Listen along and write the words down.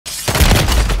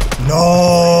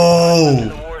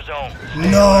No!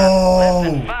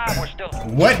 No!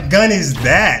 What gun is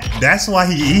that? That's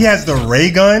why he has the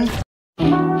ray gun?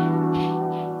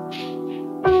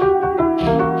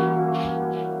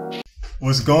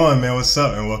 What's going, man? What's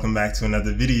up? And welcome back to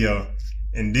another video.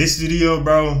 In this video,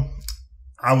 bro,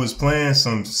 I was playing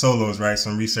some solos, right?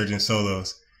 Some researching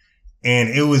solos. And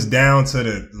it was down to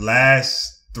the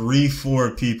last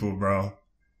 3-4 people, bro.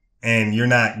 And you're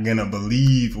not gonna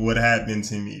believe what happened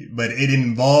to me. But it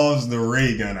involves the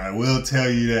ray gun, I will tell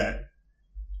you that.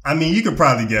 I mean, you could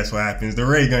probably guess what happens. The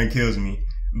ray gun kills me.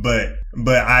 But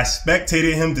I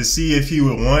spectated him to see if he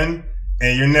would win.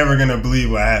 And you're never gonna believe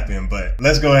what happened. But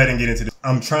let's go ahead and get into this.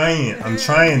 I'm trying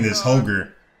this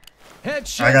Hoger.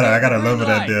 I gotta level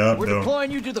that bit up though.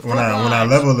 When I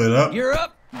level it up, you're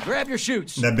up. Grab your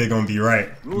shoots. That bit gonna be right.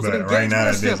 But right now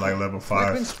that bit's like level 5.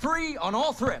 Weapons free on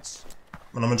all threats.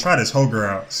 But I'm gonna try this Hoger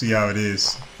out, see how it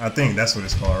is. I think that's what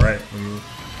it's called, right?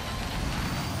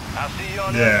 I'll see you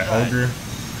on yeah, Hoger.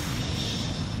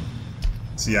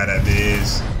 See how that bit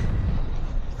is.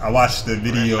 I watched the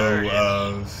video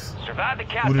of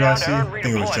who did I see? I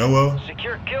think it was Joel.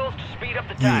 Secure kills to speed up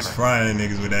the He was frying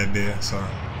niggas with that bit, so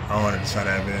I wanted to try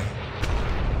that bit.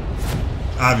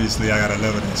 Obviously, I gotta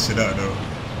level that shit up though.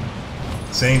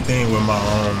 Same thing with my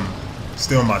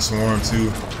still my swarm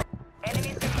too.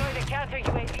 Enemies deployed a counter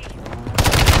UAV.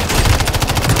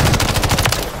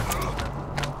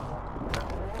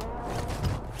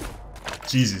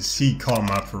 Jesus, he caught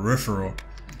my peripheral.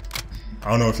 I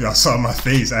don't know if y'all saw my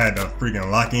face. I had to freaking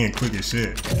lock in quick as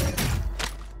shit.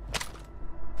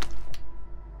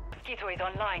 Schizo is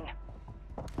online.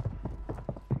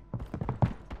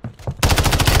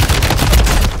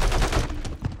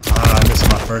 I missed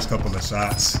my first couple of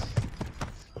shots.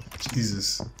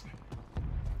 Jesus. See,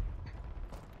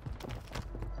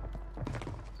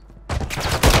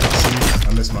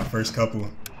 I missed my first couple.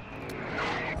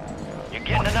 You're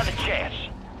getting another chance.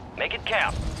 Make it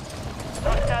count.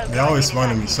 They always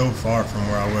spawned me so far from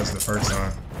where I was the first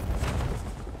time.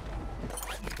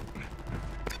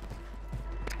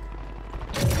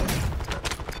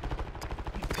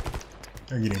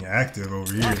 They're getting active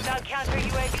over here. Counter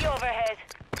UAV overhead.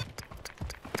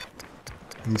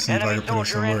 Let me see if I can put in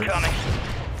some work.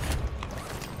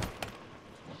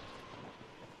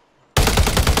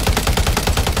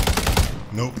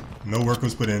 Nope, no work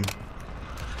was put in.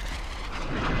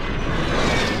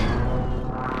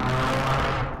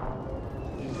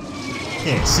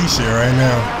 Can't see shit right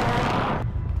now.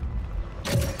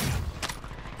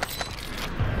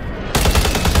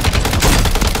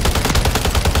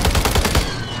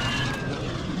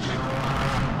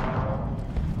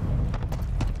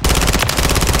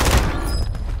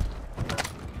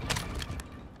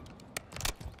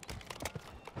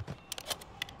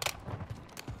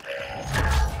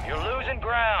 You're losing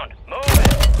ground. Move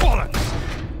it. Bullets.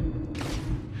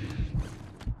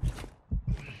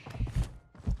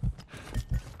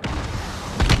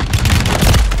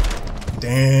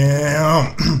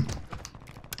 Damn.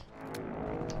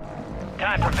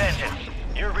 Time for vengeance.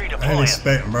 You're redeploying. I didn't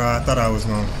expect, bro. I thought I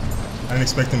didn't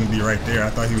expect him to be right there.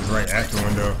 I thought he was right at the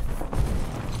window.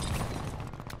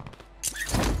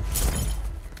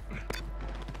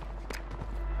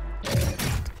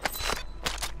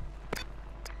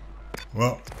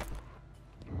 Well.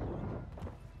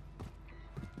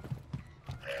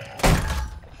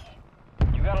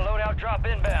 You got a loadout drop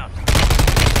inbound.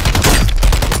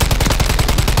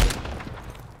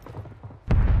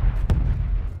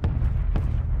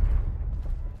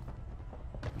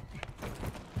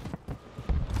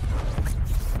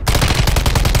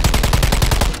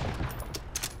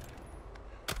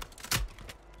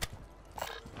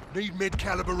 Need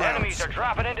mid-caliber rounds. Enemies are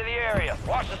dropping into the area.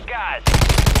 Watch the skies.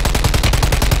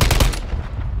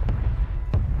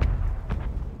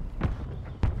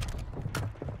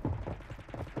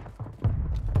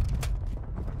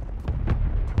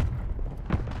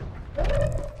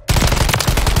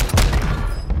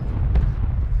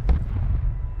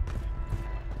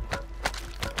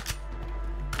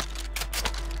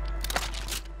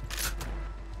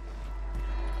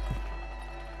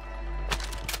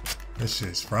 This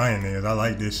shit's frying niggas. I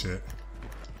like this shit.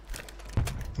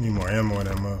 Need more ammo in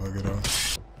that motherfucker though.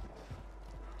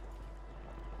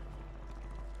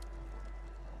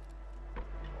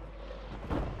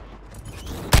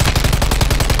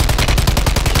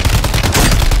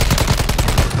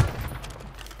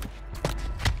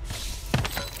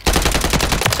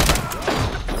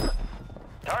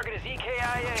 Target is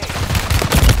EKIA.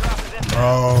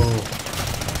 Bro.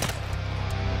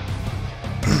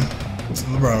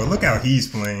 Bro, look how he's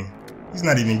playing. He's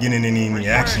not even getting any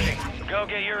action. Go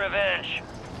get your revenge.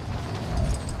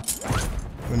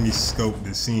 Let me scope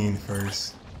the scene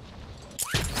first.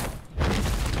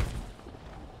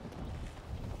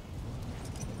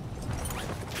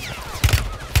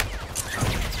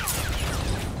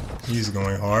 He's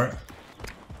going hard.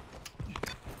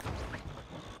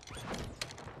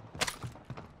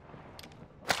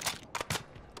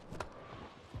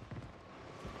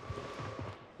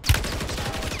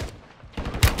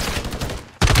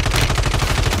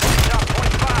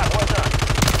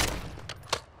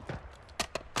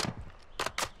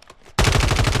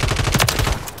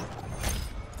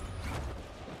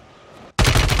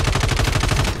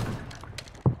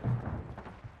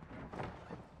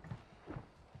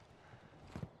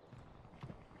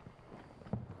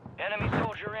 Enemy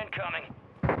soldier incoming.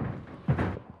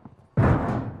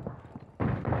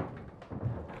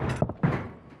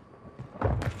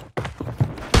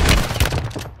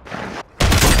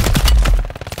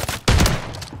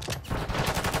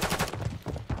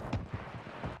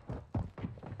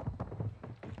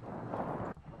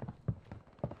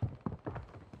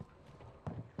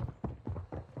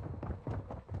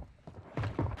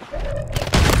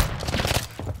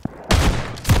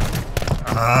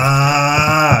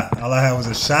 All I had was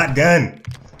a shotgun.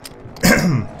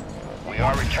 We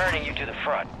are returning you to the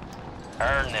front.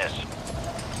 Earn this.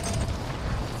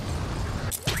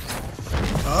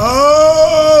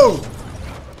 Oh!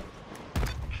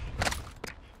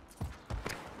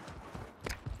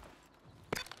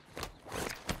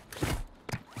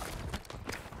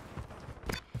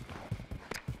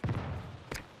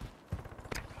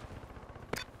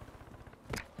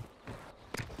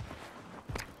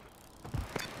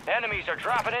 Enemies are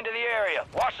dropping into the area.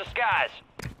 Watch the skies.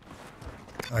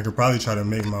 I could probably try to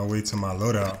make my way to my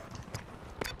loadout.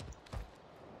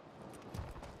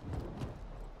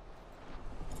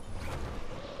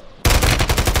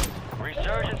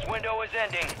 Resurgence window is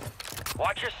ending.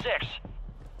 Watch your six.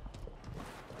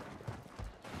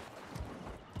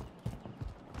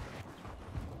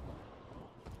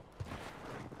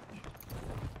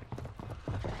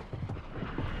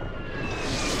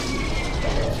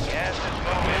 Gas is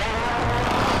moving.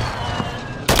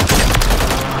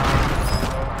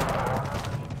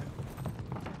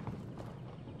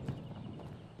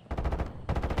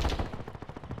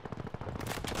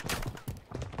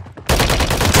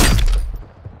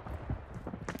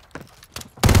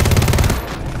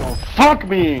 Oh, fuck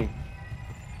me!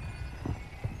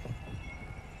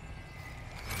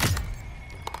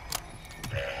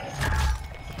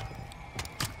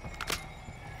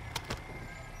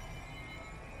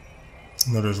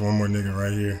 No, there's one more nigga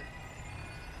right here.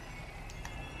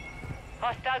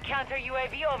 Hostile counter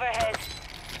UAV overhead.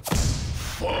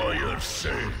 Fire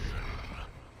sale.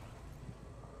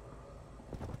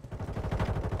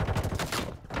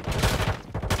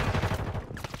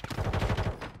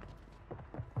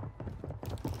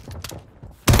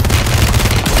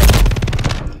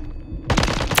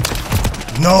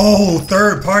 No,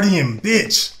 third partying,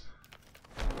 bitch.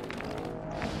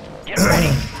 Get ready.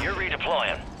 You're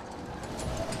redeploying.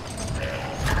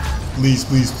 Please,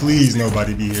 please, please,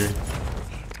 nobody be here.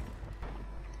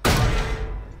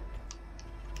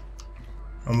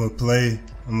 I'm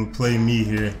gonna play me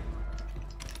here.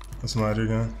 What's my other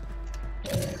gun?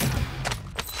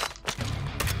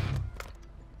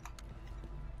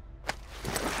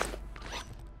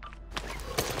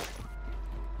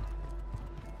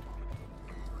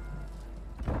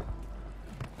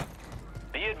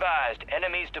 Be advised,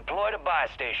 enemies deployed a buy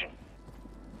station.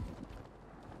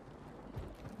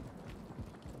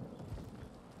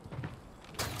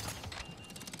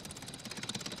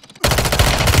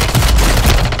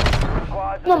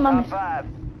 Squads in the top five.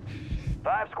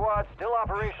 5 squads still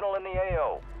operational in the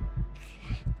AO.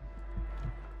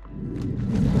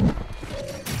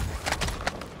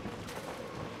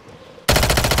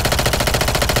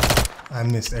 I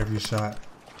missed every shot.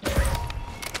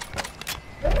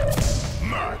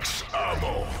 Max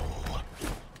ammo.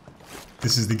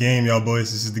 This is the game, y'all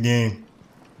boys. This is the game.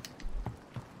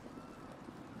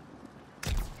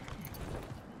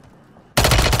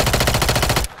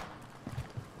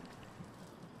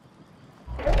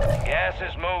 Gas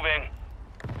is moving.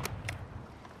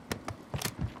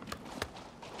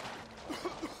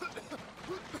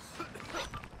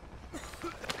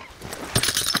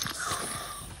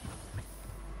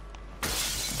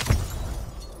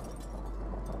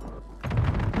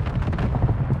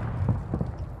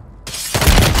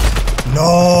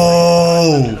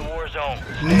 No! The war zone.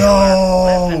 Stay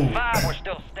No! alert. Less than 5 were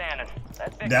still standing.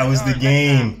 That was the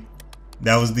game.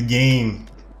 That was the game.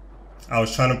 I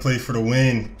was trying to play for the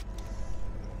win.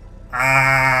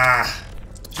 Ah!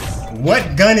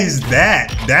 What gun is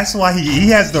that? That's why he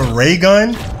has the ray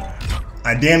gun?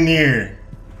 I damn near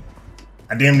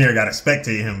gotta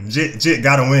spectate him. Jit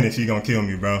gotta win if he gonna kill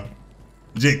me, bro.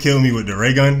 Jit killed me with the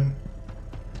ray gun.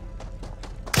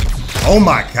 Oh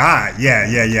my god. Yeah,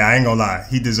 I ain't gonna lie.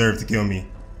 He deserved to kill me.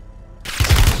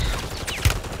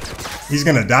 He's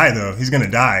gonna die though. He's gonna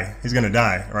die. He's gonna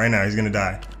die. Right now, he's gonna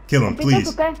die. Kill him, please.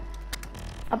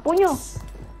 A puño.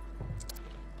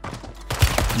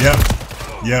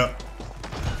 Yep.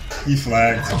 He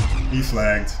flagged. He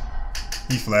flagged.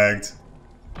 He flagged.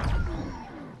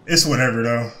 It's whatever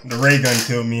though. The ray gun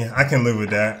killed me. I can live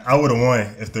with that. I would have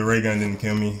won if the ray gun didn't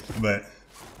kill me, but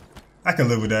I can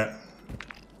live with that.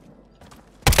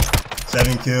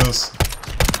 7 kills.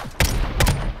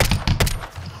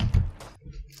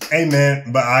 Hey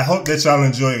man, but I hope that y'all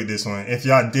enjoyed this one. If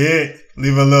y'all did,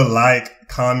 leave a little like,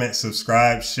 comment,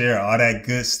 subscribe, share, all that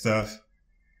good stuff.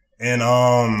 And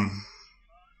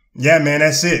yeah man,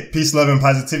 that's it. Peace, love, and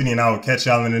positivity, and I will catch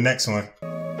y'all in the next one.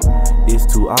 It's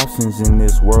 2 options in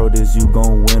this world. Is you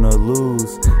gon' win or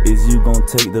lose? Is you gon'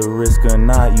 take the risk or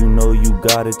not? You know you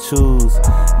gotta choose.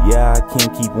 Yeah, I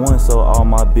can't keep one, so all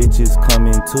my bitches come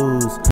in twos.